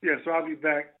 Yeah, so I'll be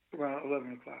back around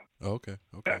 11 o'clock. Oh, okay.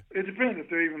 It depends if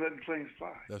they're even letting planes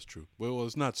fly. That's true. Well,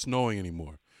 it's not snowing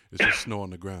anymore. It's just snow on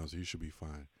the ground, so you should be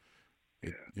fine.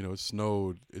 It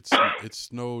snowed. It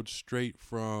snowed straight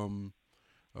from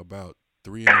about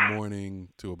 3 a.m.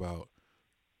 to about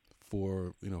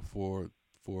 4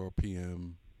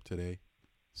 p.m. today.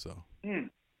 So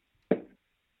a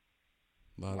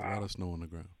lot of snow on the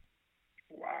ground.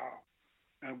 Wow.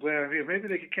 I'm glad I'm here. Maybe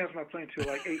they could cancel my plane till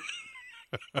like 8.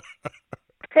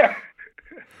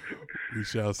 We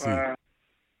shall see. Yeah,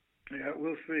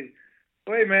 we'll see.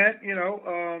 Well, hey, man,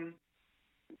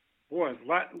 boy,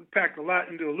 we packed a lot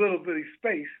into a little bitty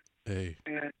space. Hey.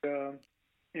 And,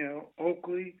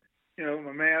 Oakley,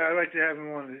 my man, I'd like to have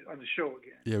him on the show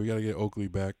again. Yeah, we got to get Oakley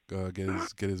back, get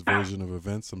his version of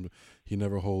events. He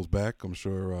never holds back. I'm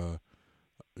sure,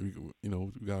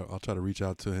 I'll try to reach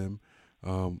out to him.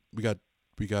 We got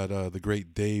the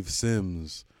great Dave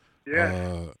Sims,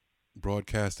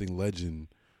 broadcasting legend,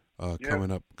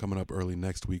 coming up early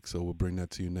next week. So we'll bring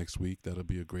that to you next week. That'll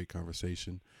be a great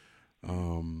conversation.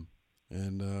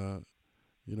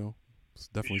 It's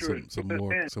definitely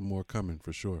some more coming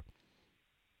for sure.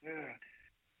 Yeah.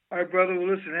 All right, brother. Well,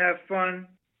 listen, have fun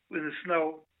in the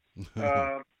snow,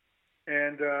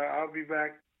 and I'll be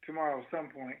back tomorrow at some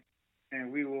point,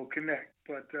 and we will connect.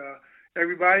 But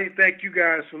everybody, thank you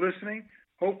guys for listening.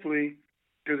 Hopefully,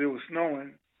 because it was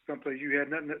snowing someplace, you had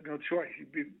no choice.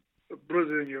 You'd be a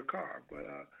blizzard in your car. But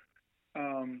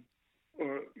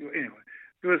anyway,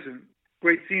 listen.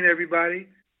 Great seeing everybody.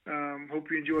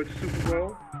 Hope you enjoyed the Super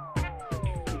Bowl.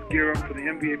 Let's gear up for the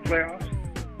NBA playoffs.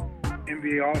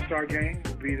 NBA All-Star Game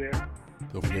will be there.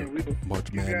 Don't forget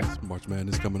March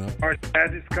Madness coming up. March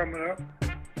Madness coming up.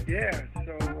 Yeah,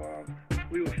 so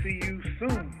we will see you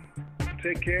soon.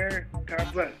 Take care.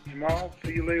 God bless. Jamal,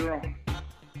 see you later on.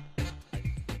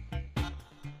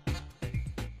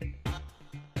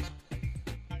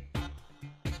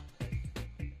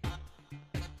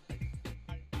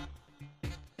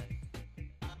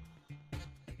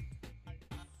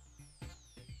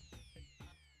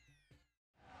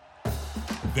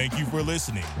 Thank you for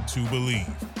listening to Believe.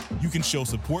 You can show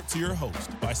support to your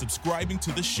host by subscribing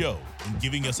to the show and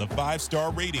giving us a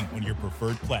 5-star rating on your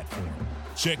preferred platform.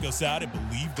 Check us out at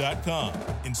Believe.com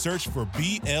and search for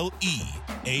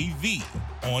BLEAV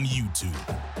on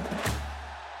YouTube.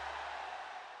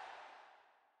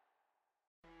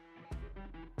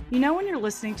 You know when you're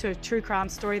listening to a true crime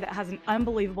story that has an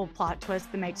unbelievable plot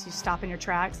twist that makes you stop in your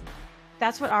tracks?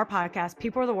 That's what our podcast,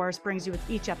 People Are the Worst, brings you with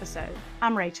each episode.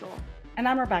 I'm Rachel. And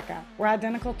I'm Rebecca. We're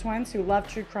identical twins who love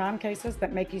true crime cases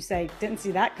that make you say, didn't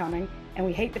see that coming, and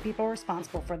we hate the people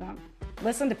responsible for them.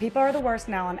 Listen to People Are the Worst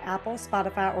now on Apple,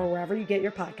 Spotify, or wherever you get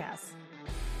your podcasts.